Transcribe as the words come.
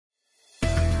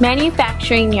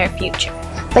Manufacturing your future.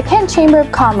 The Kent Chamber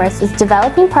of Commerce is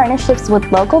developing partnerships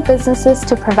with local businesses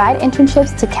to provide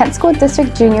internships to Kent School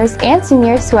District juniors and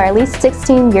seniors who are at least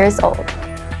 16 years old.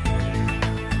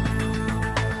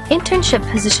 Internship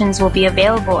positions will be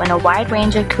available in a wide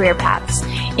range of career paths,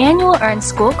 and you will earn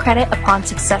school credit upon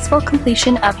successful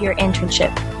completion of your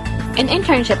internship. An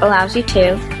internship allows you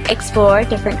to explore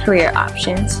different career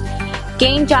options,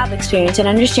 gain job experience and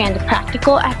understand the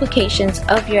practical applications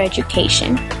of your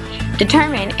education,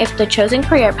 determine if the chosen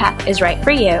career path is right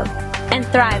for you, and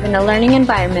thrive in a learning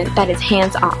environment that is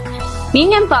hands-on.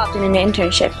 Being involved in an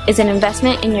internship is an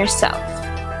investment in yourself.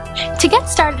 To get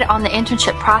started on the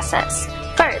internship process,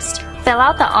 first, fill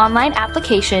out the online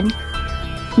application.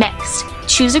 Next,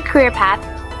 choose a career path.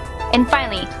 And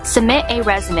finally, submit a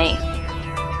resume.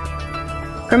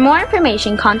 For more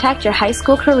information, contact your high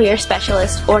school career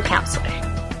specialist or counselor.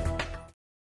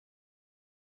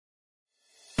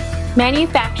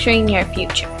 Manufacturing your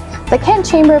future. The Kent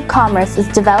Chamber of Commerce is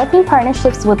developing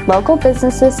partnerships with local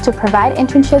businesses to provide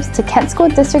internships to Kent School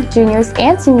District juniors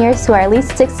and seniors who are at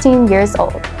least 16 years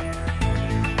old.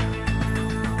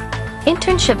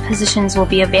 Internship positions will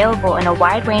be available in a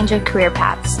wide range of career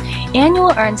paths, and you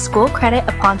will earn school credit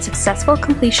upon successful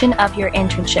completion of your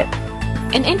internship.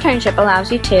 An internship allows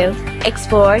you to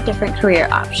explore different career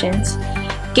options,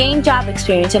 gain job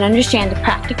experience and understand the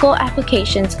practical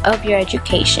applications of your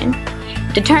education,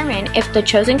 determine if the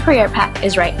chosen career path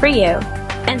is right for you,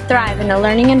 and thrive in a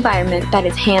learning environment that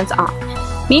is hands-on.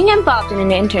 Being involved in an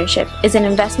internship is an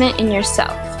investment in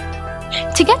yourself.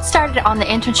 To get started on the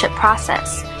internship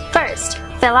process, first,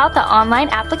 fill out the online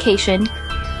application.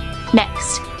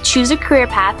 Next, choose a career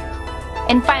path.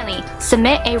 And finally,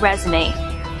 submit a resume.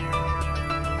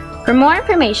 For more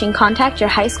information, contact your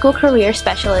high school career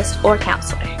specialist or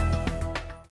counselor.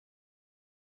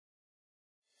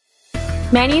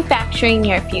 Manufacturing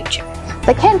your future.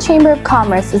 The Kent Chamber of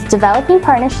Commerce is developing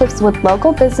partnerships with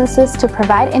local businesses to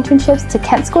provide internships to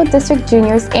Kent School District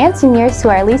juniors and seniors who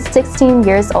are at least 16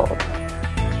 years old.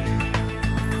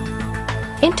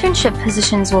 Internship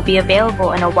positions will be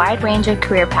available in a wide range of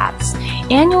career paths,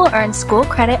 and you will earn school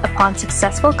credit upon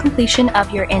successful completion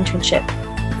of your internship.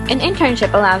 An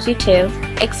internship allows you to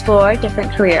explore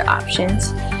different career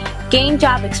options, gain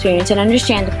job experience and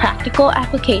understand the practical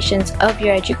applications of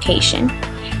your education,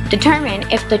 determine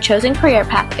if the chosen career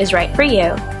path is right for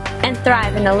you, and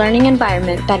thrive in a learning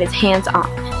environment that is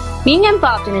hands-on. Being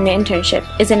involved in an internship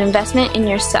is an investment in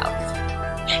yourself.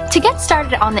 To get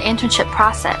started on the internship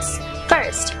process,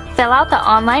 first, fill out the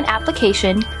online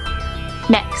application.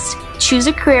 Next, choose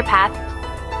a career path.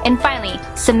 And finally,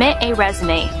 submit a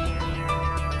resume.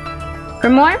 For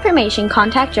more information,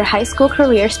 contact your high school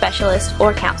career specialist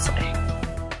or counselor.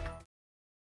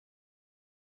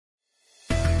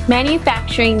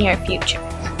 Manufacturing your future.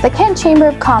 The Kent Chamber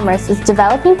of Commerce is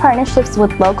developing partnerships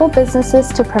with local businesses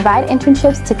to provide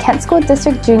internships to Kent School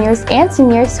District juniors and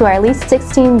seniors who are at least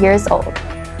 16 years old.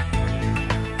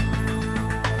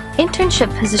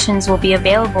 Internship positions will be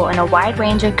available in a wide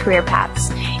range of career paths,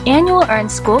 and you will earn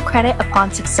school credit upon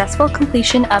successful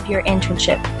completion of your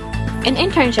internship. An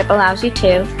internship allows you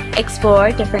to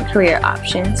explore different career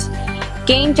options,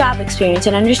 gain job experience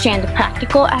and understand the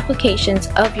practical applications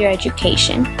of your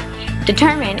education,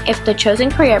 determine if the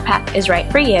chosen career path is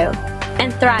right for you,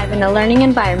 and thrive in a learning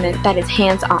environment that is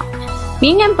hands-on.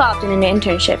 Being involved in an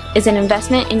internship is an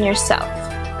investment in yourself.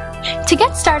 To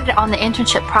get started on the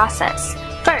internship process,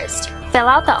 first, fill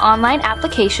out the online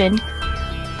application.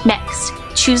 Next,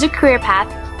 choose a career path.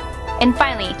 And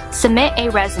finally, submit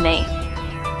a resume.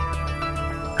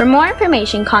 For more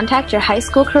information, contact your high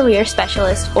school career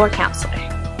specialist or counselor.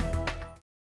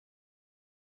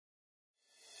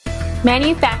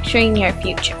 Manufacturing your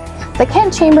future. The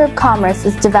Kent Chamber of Commerce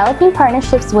is developing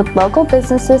partnerships with local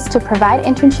businesses to provide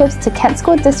internships to Kent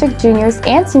School District juniors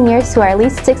and seniors who are at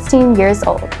least 16 years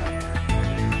old.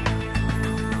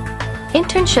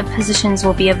 Internship positions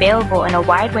will be available in a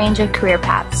wide range of career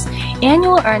paths, and you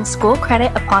will earn school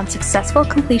credit upon successful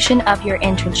completion of your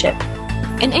internship.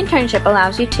 An internship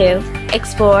allows you to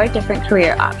explore different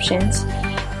career options,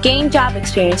 gain job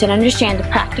experience and understand the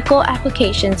practical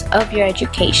applications of your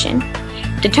education,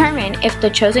 determine if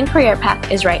the chosen career path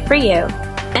is right for you,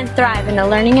 and thrive in a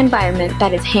learning environment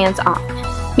that is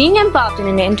hands-on. Being involved in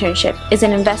an internship is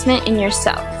an investment in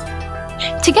yourself.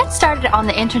 To get started on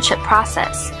the internship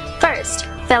process, first,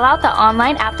 fill out the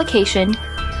online application.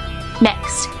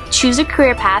 Next, choose a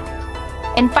career path.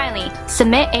 And finally,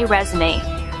 submit a resume.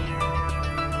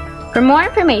 For more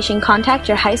information, contact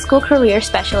your high school career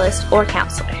specialist or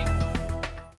counselor.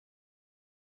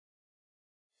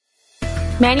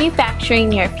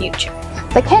 Manufacturing your future.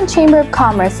 The Kent Chamber of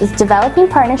Commerce is developing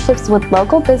partnerships with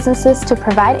local businesses to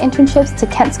provide internships to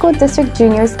Kent School District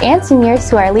juniors and seniors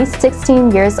who are at least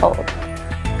 16 years old.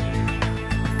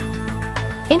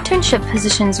 Internship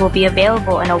positions will be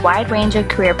available in a wide range of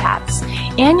career paths,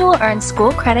 and you will earn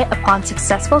school credit upon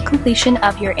successful completion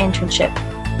of your internship.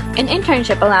 An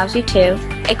internship allows you to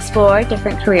explore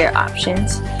different career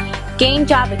options, gain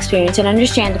job experience and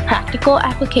understand the practical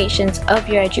applications of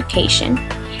your education,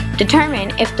 determine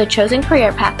if the chosen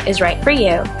career path is right for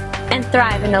you, and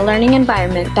thrive in a learning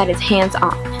environment that is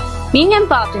hands-on. Being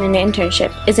involved in an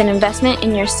internship is an investment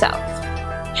in yourself.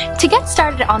 To get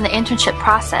started on the internship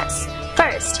process,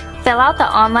 first, fill out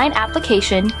the online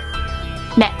application.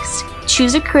 Next,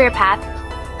 choose a career path.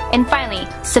 And finally,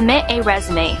 submit a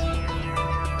resume.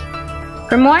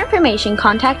 For more information,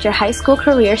 contact your high school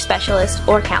career specialist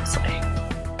or counselor.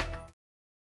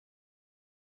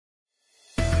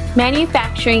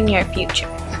 Manufacturing your future.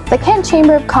 The Kent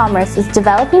Chamber of Commerce is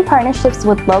developing partnerships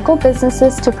with local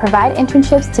businesses to provide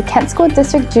internships to Kent School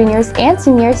District juniors and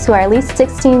seniors who are at least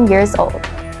 16 years old.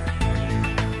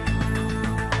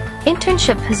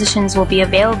 Internship positions will be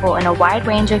available in a wide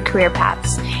range of career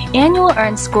paths, and you will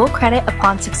earn school credit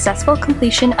upon successful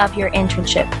completion of your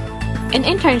internship. An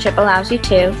internship allows you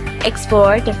to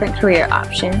explore different career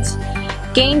options,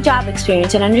 gain job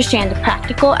experience and understand the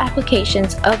practical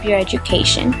applications of your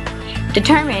education,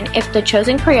 determine if the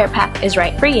chosen career path is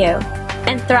right for you,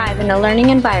 and thrive in a learning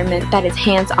environment that is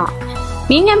hands-on.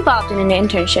 Being involved in an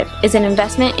internship is an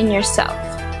investment in yourself.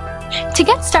 To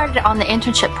get started on the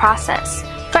internship process,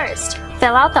 first,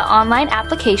 fill out the online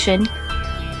application.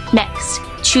 Next,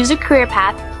 choose a career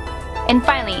path. And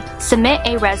finally, submit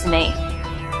a resume.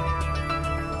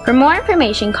 For more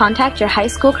information, contact your high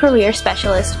school career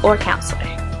specialist or counselor.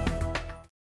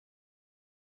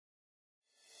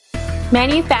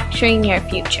 Manufacturing your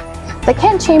future. The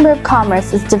Kent Chamber of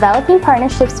Commerce is developing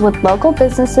partnerships with local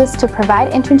businesses to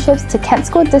provide internships to Kent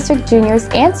School District juniors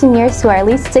and seniors who are at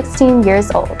least 16 years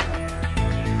old.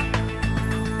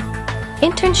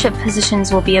 Internship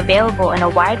positions will be available in a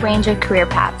wide range of career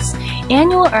paths,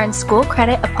 and you will earn school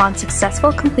credit upon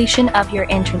successful completion of your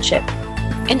internship.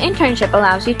 An internship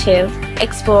allows you to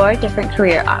explore different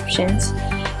career options,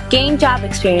 gain job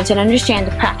experience and understand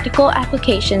the practical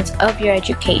applications of your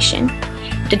education,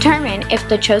 determine if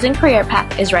the chosen career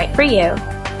path is right for you,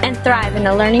 and thrive in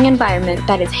a learning environment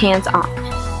that is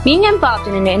hands-on. Being involved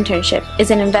in an internship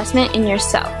is an investment in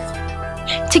yourself.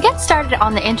 To get started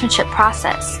on the internship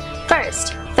process,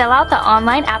 first, fill out the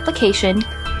online application.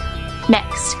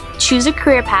 Next, choose a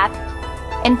career path.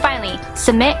 And finally,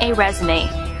 submit a resume.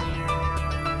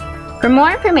 For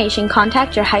more information,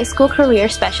 contact your high school career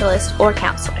specialist or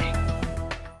counselor.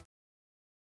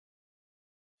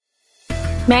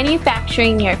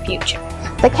 Manufacturing your future.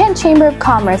 The Kent Chamber of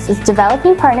Commerce is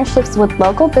developing partnerships with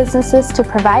local businesses to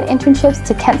provide internships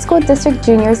to Kent School District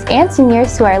juniors and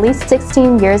seniors who are at least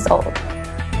 16 years old.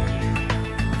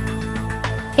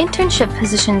 Internship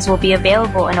positions will be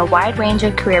available in a wide range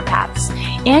of career paths,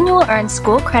 and you will earn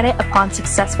school credit upon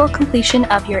successful completion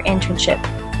of your internship.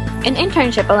 An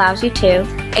internship allows you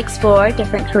to explore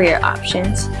different career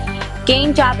options,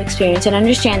 gain job experience and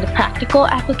understand the practical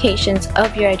applications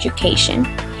of your education,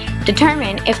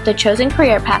 determine if the chosen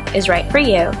career path is right for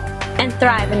you, and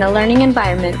thrive in a learning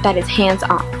environment that is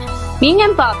hands-on. Being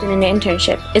involved in an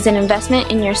internship is an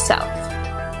investment in yourself.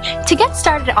 To get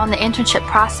started on the internship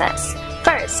process,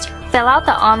 first, fill out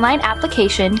the online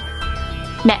application.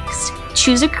 Next,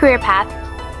 choose a career path.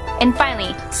 And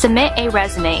finally, submit a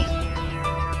resume.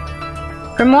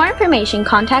 For more information,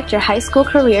 contact your high school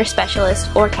career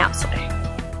specialist or counselor.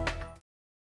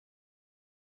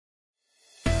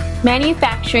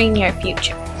 Manufacturing your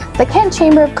future. The Kent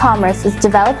Chamber of Commerce is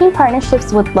developing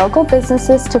partnerships with local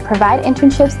businesses to provide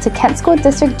internships to Kent School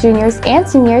District juniors and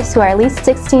seniors who are at least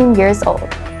 16 years old.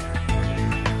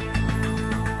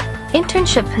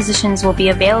 Internship positions will be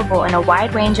available in a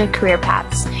wide range of career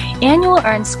paths, and you will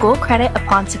earn school credit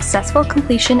upon successful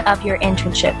completion of your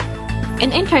internship. An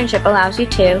internship allows you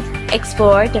to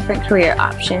explore different career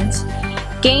options,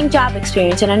 gain job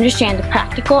experience and understand the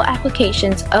practical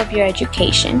applications of your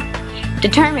education,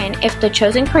 determine if the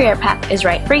chosen career path is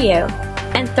right for you,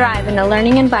 and thrive in a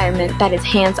learning environment that is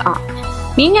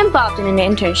hands-on. Being involved in an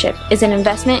internship is an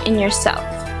investment in yourself.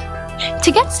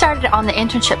 To get started on the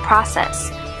internship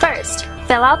process, first,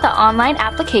 fill out the online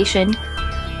application.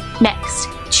 Next,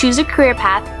 choose a career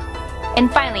path.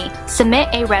 And finally, submit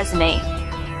a resume.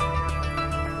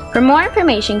 For more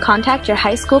information, contact your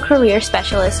high school career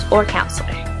specialist or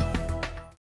counselor.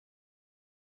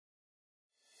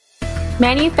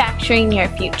 Manufacturing your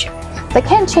future. The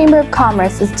Kent Chamber of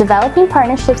Commerce is developing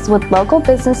partnerships with local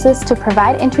businesses to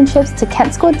provide internships to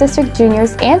Kent School District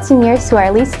juniors and seniors who are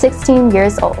at least 16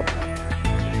 years old.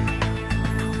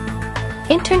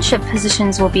 Internship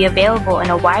positions will be available in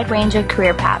a wide range of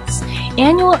career paths,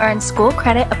 and you will earn school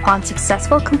credit upon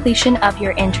successful completion of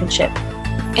your internship.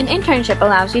 An internship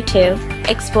allows you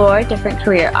to explore different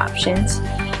career options,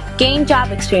 gain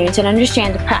job experience and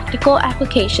understand the practical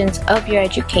applications of your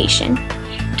education,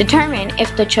 determine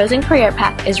if the chosen career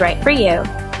path is right for you,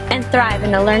 and thrive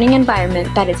in a learning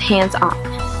environment that is hands-on.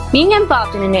 Being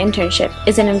involved in an internship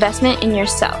is an investment in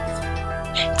yourself.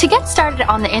 To get started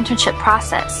on the internship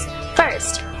process,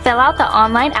 first, fill out the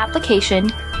online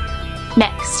application.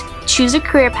 Next, choose a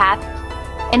career path.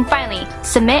 And finally,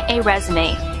 submit a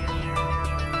resume.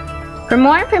 For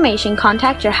more information,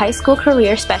 contact your high school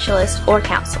career specialist or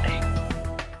counselor.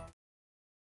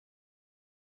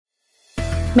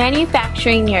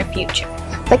 Manufacturing your future.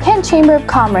 The Kent Chamber of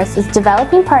Commerce is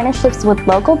developing partnerships with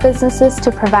local businesses to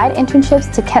provide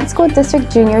internships to Kent School District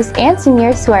juniors and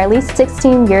seniors who are at least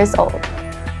 16 years old.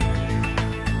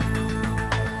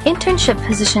 Internship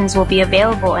positions will be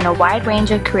available in a wide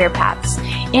range of career paths,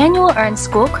 and you will earn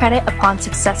school credit upon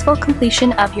successful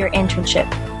completion of your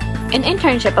internship. An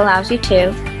internship allows you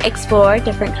to explore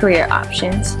different career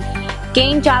options,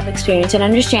 gain job experience and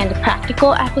understand the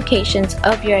practical applications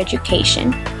of your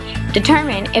education,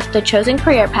 determine if the chosen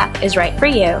career path is right for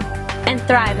you, and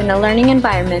thrive in a learning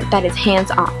environment that is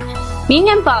hands-on. Being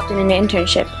involved in an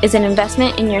internship is an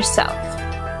investment in yourself.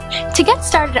 To get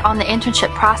started on the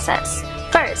internship process,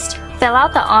 first, fill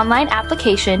out the online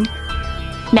application.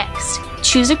 Next,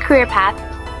 choose a career path.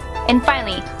 And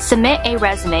finally, submit a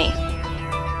resume.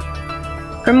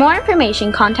 For more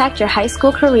information, contact your high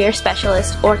school career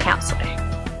specialist or counselor.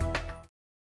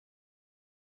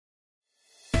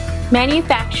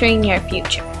 Manufacturing your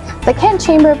future. The Kent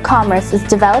Chamber of Commerce is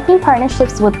developing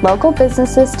partnerships with local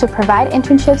businesses to provide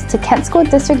internships to Kent School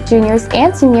District juniors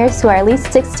and seniors who are at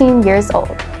least 16 years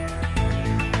old.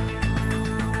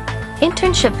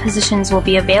 Internship positions will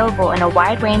be available in a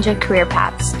wide range of career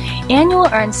paths, and you will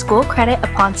earn school credit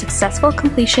upon successful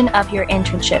completion of your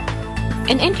internship.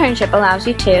 An internship allows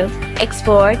you to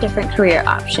explore different career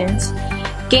options,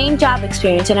 gain job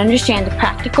experience and understand the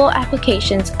practical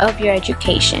applications of your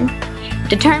education,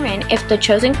 determine if the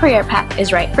chosen career path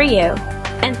is right for you,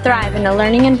 and thrive in a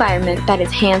learning environment that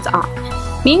is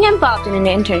hands-on. Being involved in an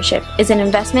internship is an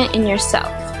investment in yourself.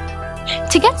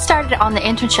 To get started on the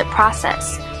internship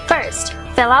process, first,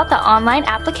 fill out the online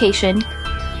application.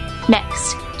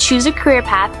 Next, choose a career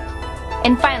path.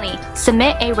 And finally,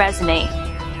 submit a resume.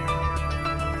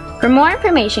 For more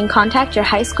information, contact your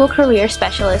high school career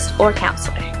specialist or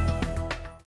counselor.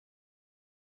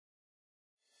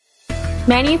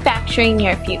 Manufacturing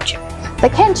your future.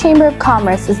 The Kent Chamber of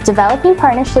Commerce is developing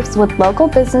partnerships with local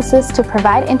businesses to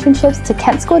provide internships to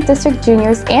Kent School District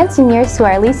juniors and seniors who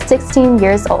are at least 16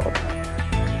 years old.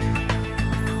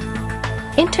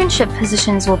 Internship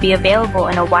positions will be available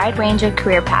in a wide range of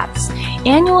career paths,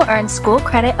 and you will earn school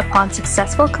credit upon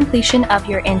successful completion of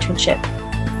your internship.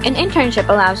 An internship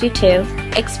allows you to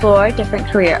explore different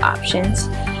career options,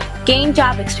 gain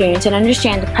job experience and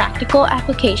understand the practical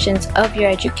applications of your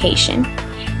education,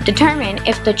 determine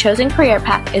if the chosen career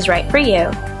path is right for you,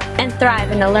 and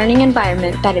thrive in a learning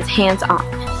environment that is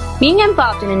hands-on. Being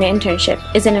involved in an internship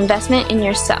is an investment in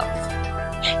yourself.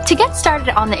 To get started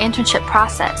on the internship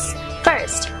process,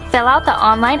 first, fill out the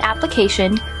online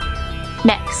application.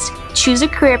 Next, choose a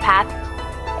career path.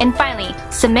 And finally,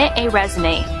 submit a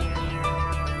resume.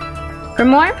 For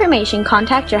more information,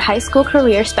 contact your high school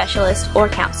career specialist or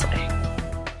counselor.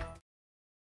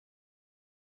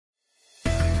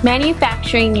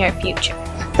 Manufacturing your future.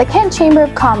 The Kent Chamber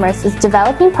of Commerce is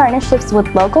developing partnerships with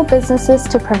local businesses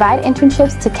to provide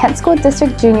internships to Kent School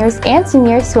District juniors and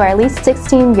seniors who are at least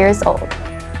 16 years old.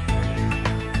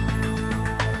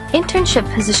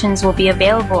 Internship positions will be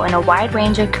available in a wide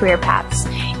range of career paths,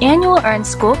 and you will earn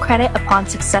school credit upon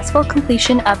successful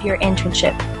completion of your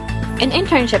internship. An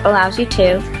internship allows you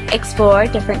to explore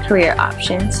different career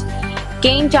options,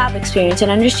 gain job experience and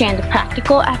understand the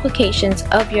practical applications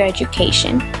of your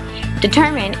education,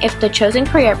 determine if the chosen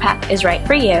career path is right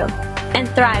for you, and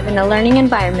thrive in a learning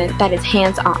environment that is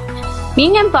hands-on.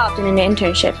 Being involved in an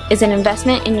internship is an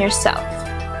investment in yourself.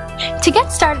 To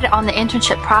get started on the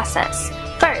internship process,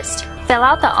 first, fill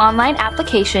out the online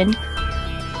application.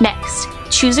 Next,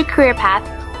 choose a career path.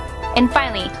 And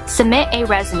finally, submit a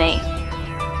resume.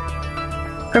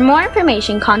 For more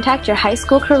information, contact your high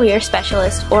school career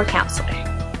specialist or counselor.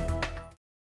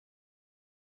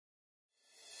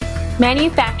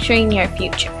 Manufacturing your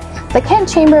future. The Kent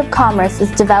Chamber of Commerce is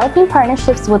developing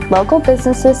partnerships with local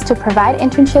businesses to provide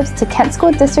internships to Kent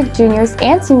School District juniors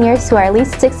and seniors who are at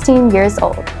least 16 years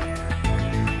old.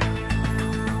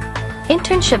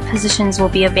 Internship positions will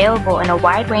be available in a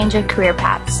wide range of career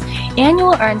paths, and you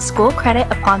will earn school credit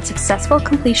upon successful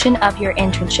completion of your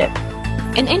internship.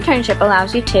 An internship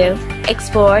allows you to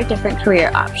explore different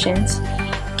career options,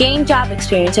 gain job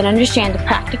experience and understand the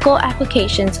practical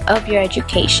applications of your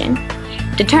education,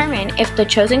 determine if the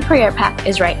chosen career path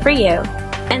is right for you,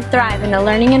 and thrive in a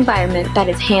learning environment that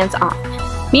is hands-on.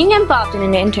 Being involved in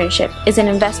an internship is an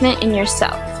investment in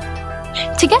yourself.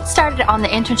 To get started on the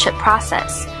internship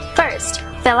process, first,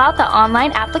 fill out the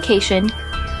online application.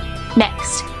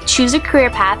 Next, choose a career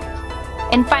path.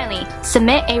 And finally,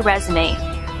 submit a resume.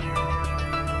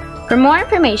 For more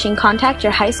information, contact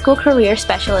your high school career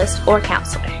specialist or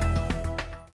counselor.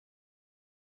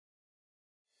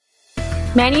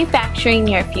 Manufacturing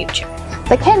your future.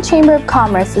 The Kent Chamber of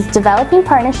Commerce is developing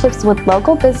partnerships with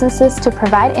local businesses to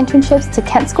provide internships to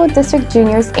Kent School District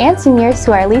juniors and seniors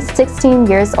who are at least 16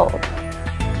 years old.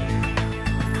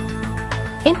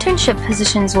 Internship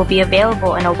positions will be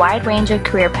available in a wide range of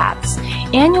career paths,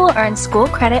 and you will earn school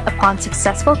credit upon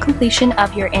successful completion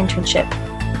of your internship.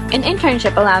 An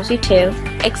internship allows you to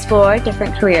explore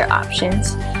different career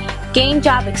options, gain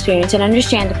job experience and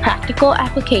understand the practical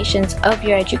applications of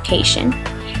your education,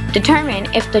 determine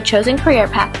if the chosen career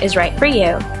path is right for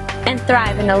you, and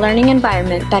thrive in a learning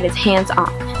environment that is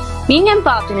hands-on. Being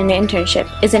involved in an internship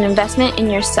is an investment in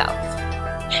yourself.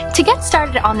 To get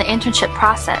started on the internship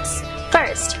process,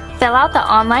 first, fill out the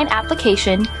online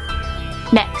application.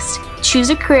 Next, choose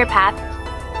a career path.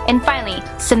 And finally,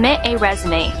 submit a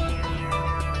resume.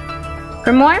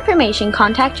 For more information,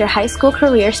 contact your high school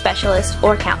career specialist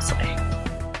or counselor.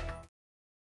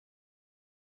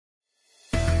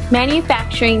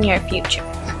 Manufacturing your future.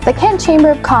 The Kent Chamber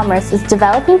of Commerce is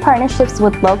developing partnerships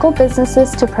with local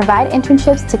businesses to provide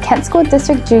internships to Kent School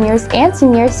District juniors and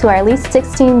seniors who are at least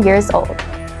 16 years old.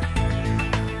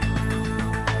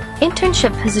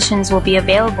 Internship positions will be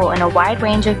available in a wide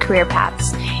range of career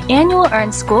paths, and you will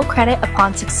earn school credit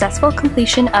upon successful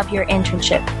completion of your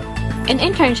internship. An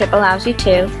internship allows you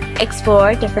to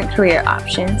explore different career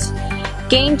options,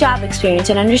 gain job experience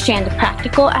and understand the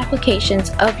practical applications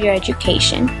of your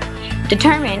education,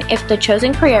 determine if the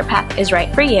chosen career path is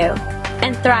right for you,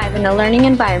 and thrive in a learning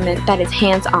environment that is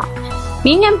hands-on.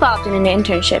 Being involved in an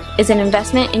internship is an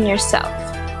investment in yourself.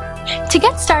 To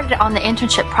get started on the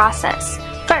internship process,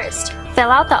 first,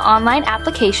 fill out the online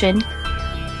application.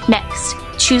 Next,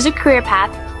 choose a career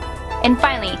path. And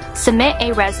finally, submit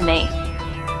a resume.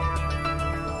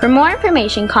 For more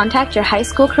information, contact your high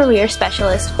school career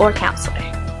specialist or counselor.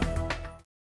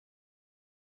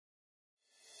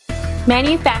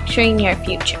 Manufacturing your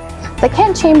future. The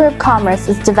Kent Chamber of Commerce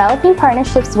is developing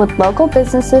partnerships with local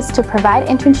businesses to provide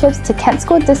internships to Kent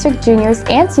School District juniors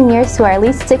and seniors who are at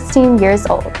least 16 years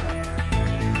old.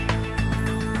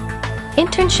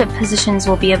 Internship positions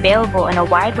will be available in a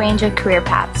wide range of career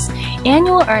paths, and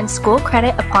you will earn school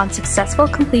credit upon successful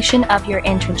completion of your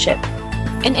internship.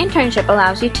 An internship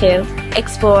allows you to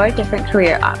explore different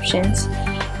career options,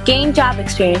 gain job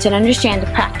experience and understand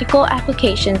the practical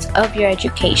applications of your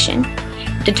education,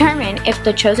 determine if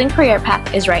the chosen career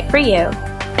path is right for you,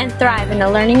 and thrive in a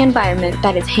learning environment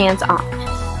that is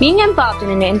hands-on. Being involved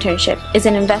in an internship is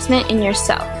an investment in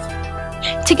yourself.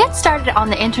 To get started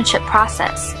on the internship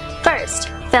process, first,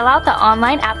 fill out the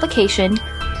online application.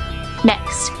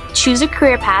 Next, choose a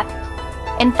career path.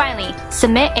 And finally,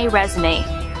 submit a resume.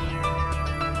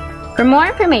 For more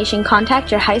information, contact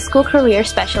your high school career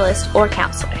specialist or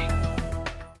counselor.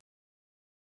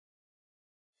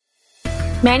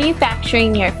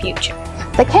 Manufacturing your future.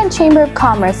 The Kent Chamber of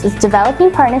Commerce is developing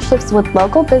partnerships with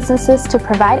local businesses to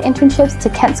provide internships to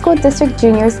Kent School District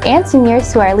juniors and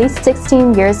seniors who are at least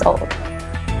 16 years old.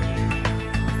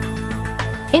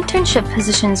 Internship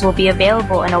positions will be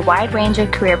available in a wide range of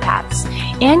career paths,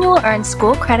 and you will earn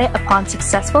school credit upon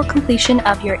successful completion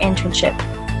of your internship.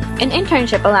 An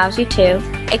internship allows you to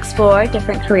explore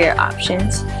different career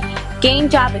options, gain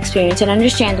job experience and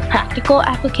understand the practical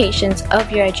applications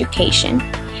of your education,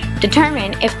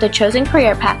 determine if the chosen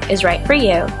career path is right for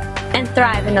you, and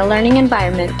thrive in a learning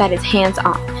environment that is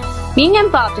hands-on. Being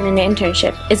involved in an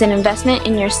internship is an investment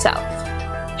in yourself.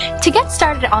 To get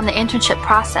started on the internship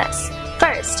process,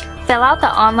 first, fill out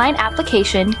the online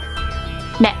application.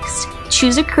 Next,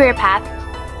 choose a career path.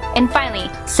 And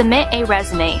finally, submit a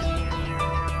resume.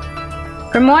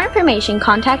 For more information,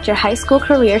 contact your high school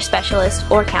career specialist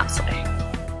or counselor.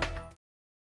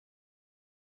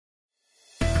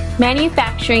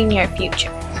 Manufacturing your future.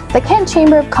 The Kent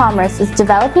Chamber of Commerce is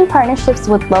developing partnerships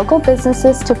with local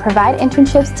businesses to provide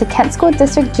internships to Kent School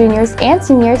District juniors and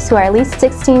seniors who are at least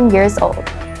 16 years old.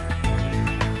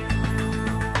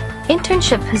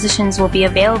 Internship positions will be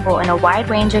available in a wide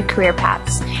range of career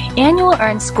paths, and you will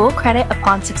earn school credit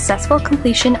upon successful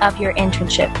completion of your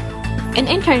internship. An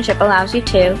internship allows you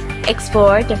to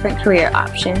explore different career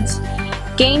options,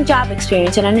 gain job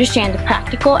experience and understand the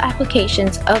practical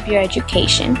applications of your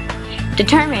education,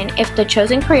 determine if the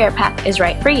chosen career path is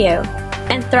right for you,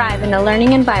 and thrive in a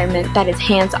learning environment that is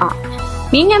hands-on.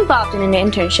 Being involved in an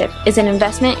internship is an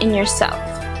investment in yourself.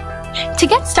 To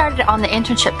get started on the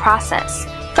internship process,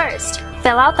 first,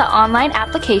 fill out the online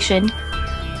application.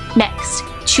 Next,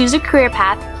 choose a career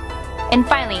path. And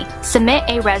finally, submit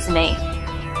a resume.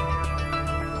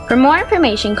 For more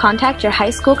information, contact your high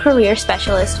school career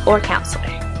specialist or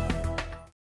counselor.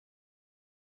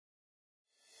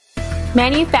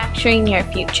 Manufacturing your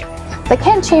future. The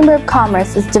Kent Chamber of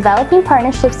Commerce is developing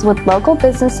partnerships with local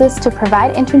businesses to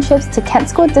provide internships to Kent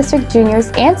School District juniors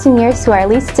and seniors who are at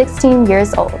least 16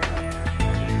 years old.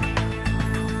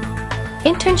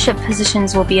 Internship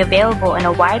positions will be available in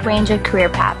a wide range of career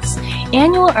paths,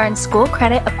 and you will earn school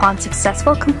credit upon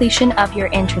successful completion of your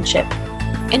internship.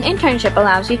 An internship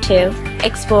allows you to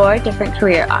explore different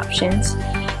career options,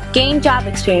 gain job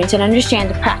experience and understand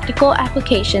the practical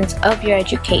applications of your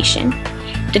education,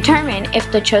 determine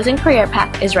if the chosen career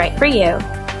path is right for you,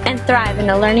 and thrive in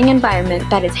a learning environment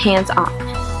that is hands-on.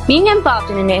 Being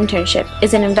involved in an internship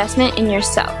is an investment in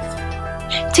yourself.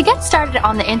 To get started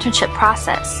on the internship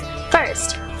process,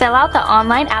 first, fill out the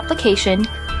online application.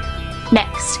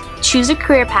 Next, choose a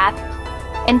career path.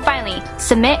 And finally,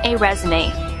 submit a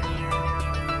resume.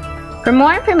 For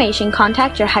more information,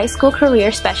 contact your high school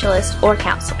career specialist or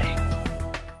counselor.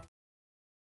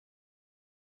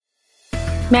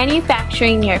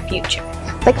 Manufacturing your future.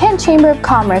 The Kent Chamber of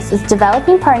Commerce is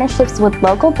developing partnerships with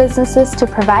local businesses to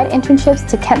provide internships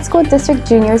to Kent School District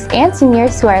juniors and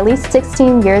seniors who are at least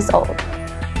 16 years old.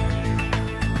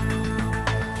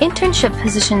 Internship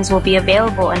positions will be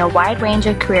available in a wide range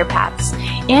of career paths,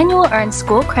 and you will earn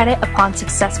school credit upon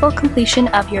successful completion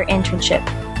of your internship.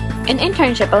 An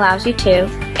internship allows you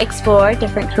to explore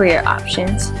different career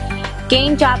options,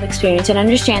 gain job experience and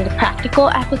understand the practical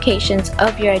applications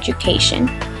of your education,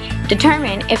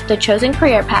 determine if the chosen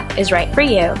career path is right for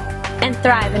you, and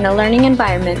thrive in a learning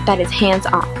environment that is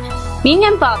hands-on. Being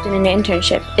involved in an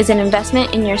internship is an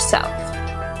investment in yourself.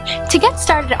 To get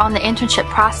started on the internship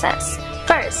process,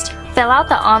 first, fill out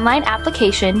the online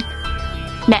application.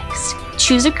 Next,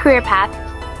 choose a career path.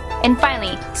 And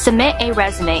finally, submit a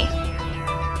resume.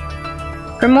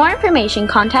 For more information,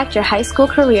 contact your high school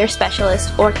career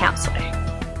specialist or counselor.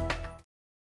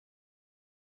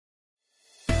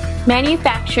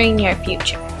 Manufacturing your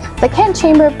future. The Kent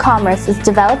Chamber of Commerce is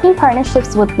developing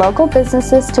partnerships with local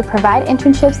businesses to provide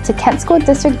internships to Kent School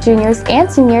District juniors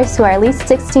and seniors who are at least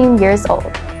 16 years old.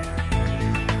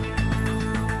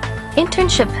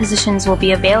 Internship positions will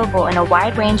be available in a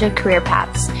wide range of career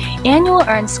paths, and you will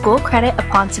earn school credit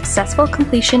upon successful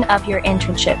completion of your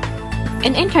internship.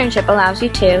 An internship allows you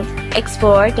to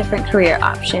explore different career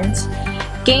options,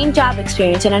 gain job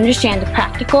experience and understand the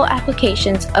practical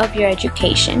applications of your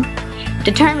education,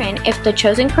 determine if the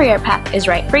chosen career path is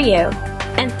right for you,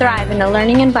 and thrive in a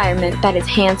learning environment that is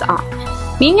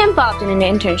hands-on. Being involved in an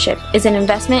internship is an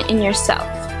investment in yourself.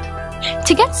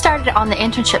 To get started on the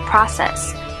internship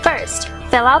process, first,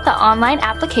 fill out the online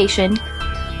application.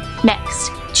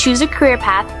 Next, choose a career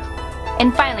path.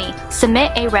 And finally,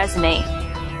 submit a resume.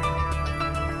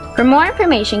 For more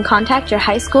information, contact your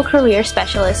high school career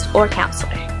specialist or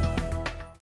counselor.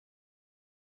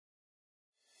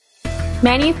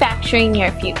 Manufacturing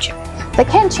your future. The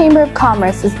Kent Chamber of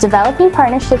Commerce is developing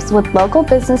partnerships with local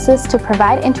businesses to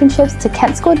provide internships to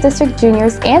Kent School District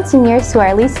juniors and seniors who are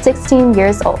at least 16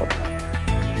 years old.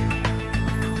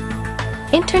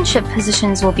 Internship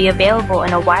positions will be available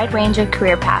in a wide range of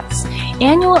career paths,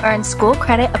 and you will earn school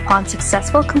credit upon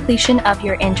successful completion of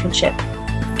your internship.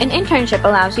 An internship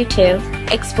allows you to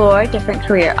explore different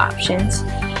career options,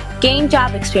 gain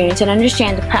job experience and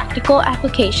understand the practical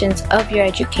applications of your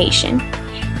education,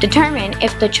 determine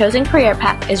if the chosen career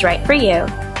path is right for you,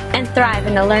 and thrive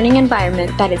in a learning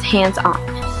environment that is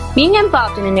hands-on. Being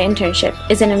involved in an internship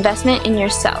is an investment in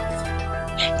yourself.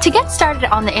 To get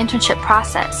started on the internship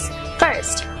process,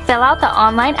 first, fill out the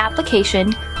online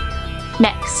application.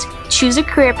 Next, choose a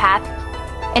career path.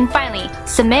 And finally,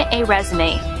 submit a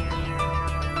resume.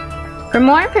 For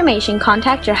more information,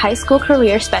 contact your high school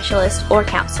career specialist or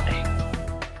counselor.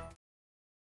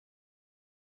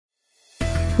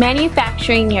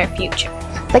 Manufacturing your future.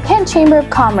 The Kent Chamber of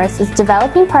Commerce is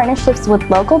developing partnerships with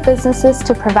local businesses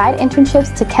to provide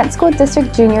internships to Kent School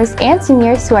District juniors and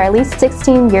seniors who are at least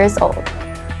 16 years old.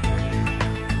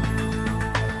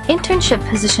 Internship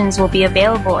positions will be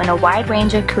available in a wide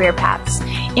range of career paths,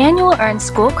 and you will earn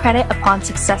school credit upon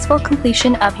successful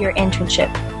completion of your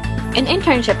internship. An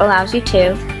internship allows you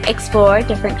to explore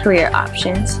different career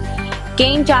options,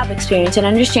 gain job experience and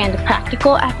understand the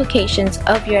practical applications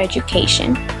of your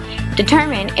education,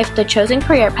 determine if the chosen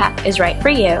career path is right for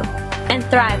you, and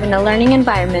thrive in a learning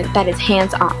environment that is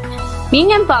hands-on.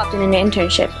 Being involved in an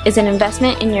internship is an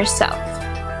investment in yourself.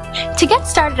 To get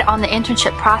started on the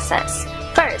internship process,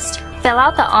 first, fill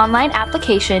out the online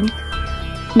application.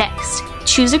 Next,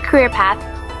 choose a career path.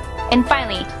 And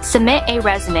finally, submit a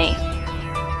resume.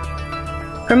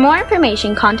 For more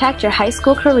information, contact your high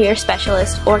school career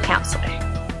specialist or counselor.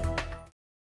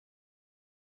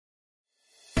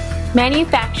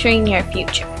 Manufacturing your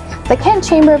future. The Kent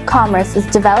Chamber of Commerce is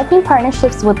developing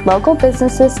partnerships with local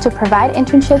businesses to provide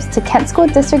internships to Kent School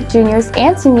District juniors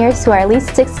and seniors who are at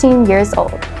least 16 years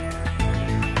old.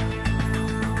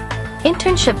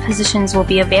 Internship positions will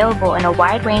be available in a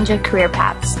wide range of career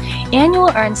paths, and you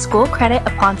will earn school credit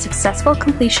upon successful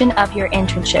completion of your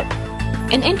internship.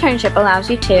 An internship allows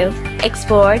you to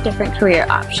explore different career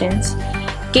options,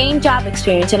 gain job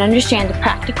experience and understand the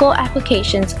practical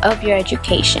applications of your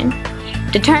education,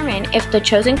 determine if the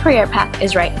chosen career path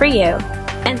is right for you,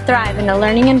 and thrive in a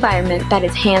learning environment that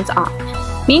is hands-on.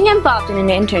 Being involved in an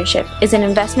internship is an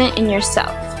investment in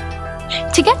yourself.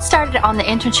 To get started on the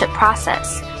internship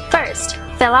process, first,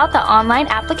 fill out the online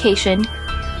application.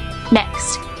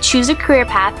 Next, choose a career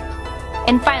path.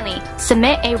 And finally,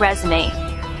 submit a resume.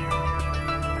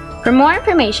 For more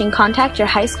information, contact your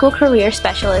high school career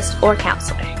specialist or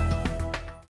counselor.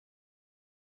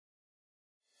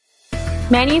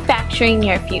 Manufacturing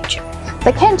your future.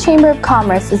 The Kent Chamber of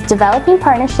Commerce is developing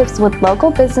partnerships with local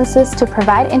businesses to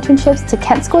provide internships to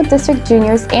Kent School District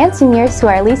juniors and seniors who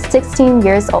are at least 16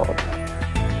 years old.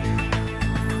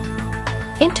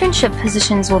 Internship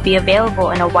positions will be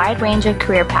available in a wide range of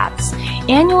career paths,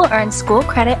 and you will earn school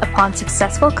credit upon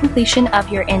successful completion of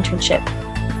your internship.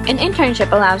 An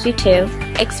internship allows you to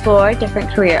explore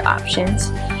different career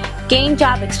options, gain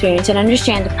job experience and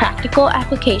understand the practical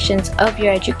applications of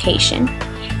your education,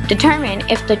 determine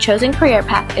if the chosen career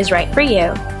path is right for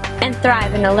you, and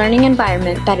thrive in a learning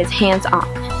environment that is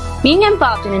hands-on. Being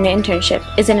involved in an internship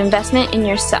is an investment in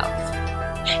yourself.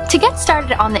 To get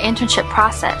started on the internship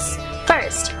process,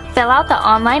 first, fill out the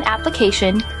online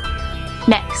application.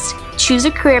 Next, choose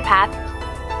a career path.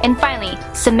 And finally,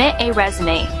 submit a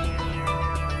resume.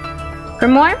 For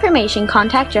more information,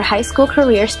 contact your high school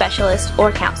career specialist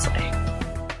or counselor.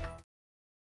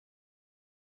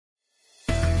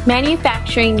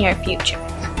 Manufacturing your future.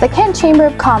 The Kent Chamber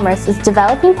of Commerce is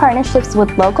developing partnerships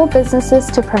with local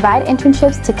businesses to provide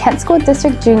internships to Kent School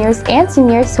District juniors and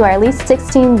seniors who are at least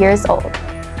 16 years old.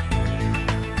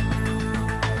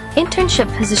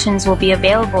 Internship positions will be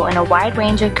available in a wide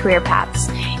range of career paths,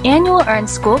 and you will earn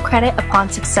school credit upon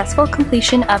successful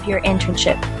completion of your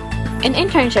internship. An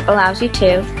internship allows you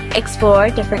to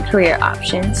explore different career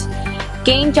options,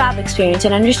 gain job experience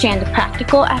and understand the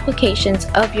practical applications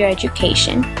of your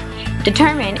education,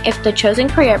 determine if the chosen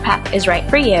career path is right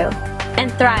for you,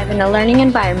 and thrive in a learning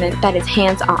environment that is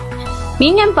hands-on.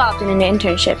 Being involved in an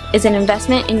internship is an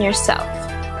investment in yourself.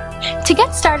 To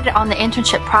get started on the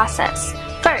internship process,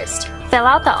 first, fill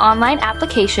out the online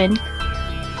application.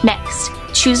 Next,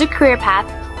 choose a career path.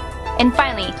 And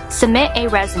finally, submit a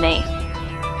resume.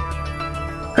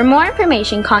 For more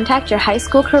information, contact your high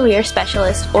school career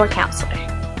specialist or counselor.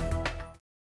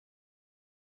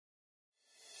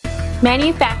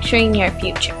 Manufacturing your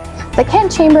future. The Kent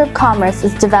Chamber of Commerce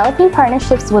is developing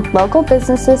partnerships with local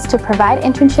businesses to provide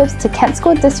internships to Kent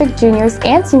School District juniors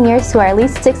and seniors who are at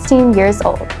least 16 years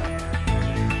old.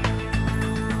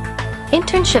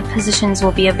 Internship positions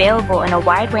will be available in a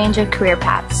wide range of career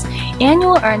paths, and you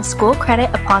will earn school credit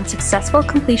upon successful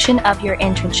completion of your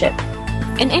internship.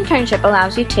 An internship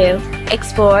allows you to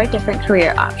explore different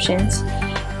career options,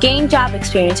 gain job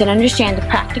experience and understand the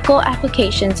practical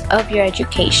applications of your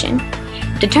education,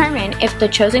 determine if the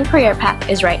chosen career path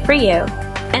is right for you,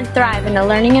 and thrive in a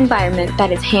learning environment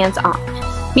that is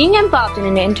hands-on. Being involved in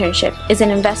an internship is an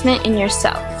investment in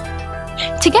yourself.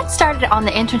 To get started on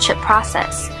the internship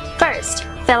process, first,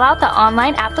 fill out the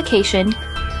online application.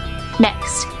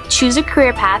 Next, choose a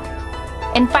career path.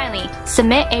 And finally,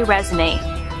 submit a resume.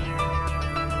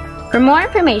 For more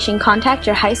information, contact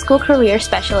your high school career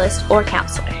specialist or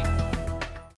counselor.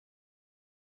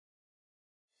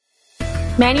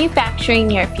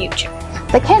 Manufacturing your future.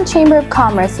 The Kent Chamber of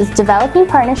Commerce is developing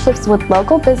partnerships with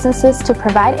local businesses to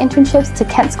provide internships to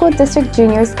Kent School District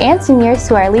juniors and seniors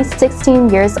who are at least 16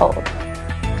 years old.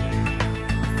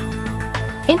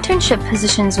 Internship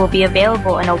positions will be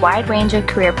available in a wide range of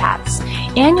career paths,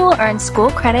 and you will earn school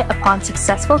credit upon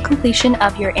successful completion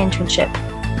of your internship.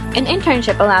 An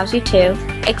internship allows you to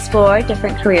explore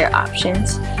different career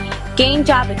options, gain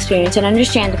job experience and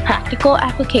understand the practical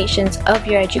applications of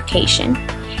your education,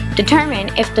 determine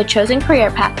if the chosen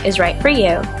career path is right for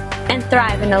you, and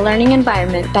thrive in a learning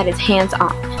environment that is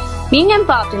hands-on. Being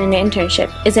involved in an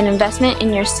internship is an investment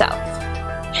in yourself.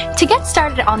 To get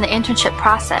started on the internship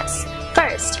process,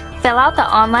 first, fill out the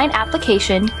online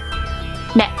application.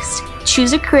 Next,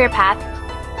 choose a career path.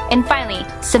 And finally,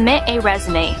 submit a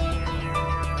resume.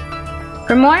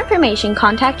 For more information,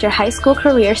 contact your high school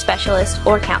career specialist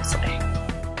or counselor.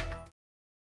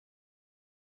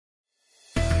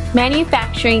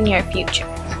 Manufacturing your future.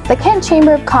 The Kent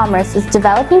Chamber of Commerce is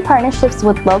developing partnerships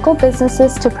with local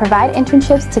businesses to provide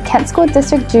internships to Kent School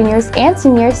District juniors and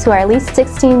seniors who are at least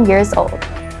 16 years old.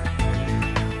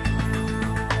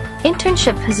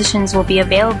 Internship positions will be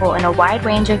available in a wide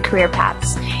range of career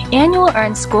paths, and you will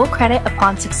earn school credit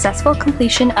upon successful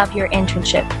completion of your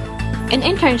internship. An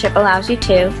internship allows you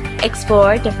to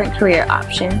explore different career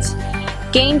options,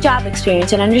 gain job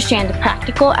experience and understand the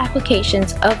practical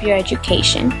applications of your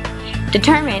education,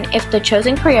 determine if the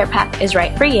chosen career path is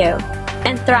right for you,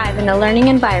 and thrive in a learning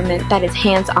environment that is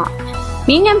hands-on.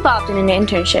 Being involved in an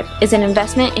internship is an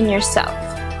investment in yourself.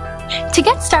 To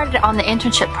get started on the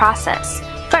internship process,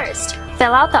 first,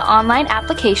 fill out the online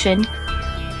application.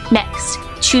 Next,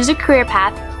 choose a career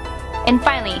path. And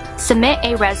finally, submit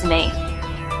a resume.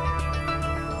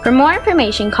 For more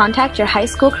information, contact your high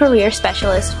school career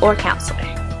specialist or counselor.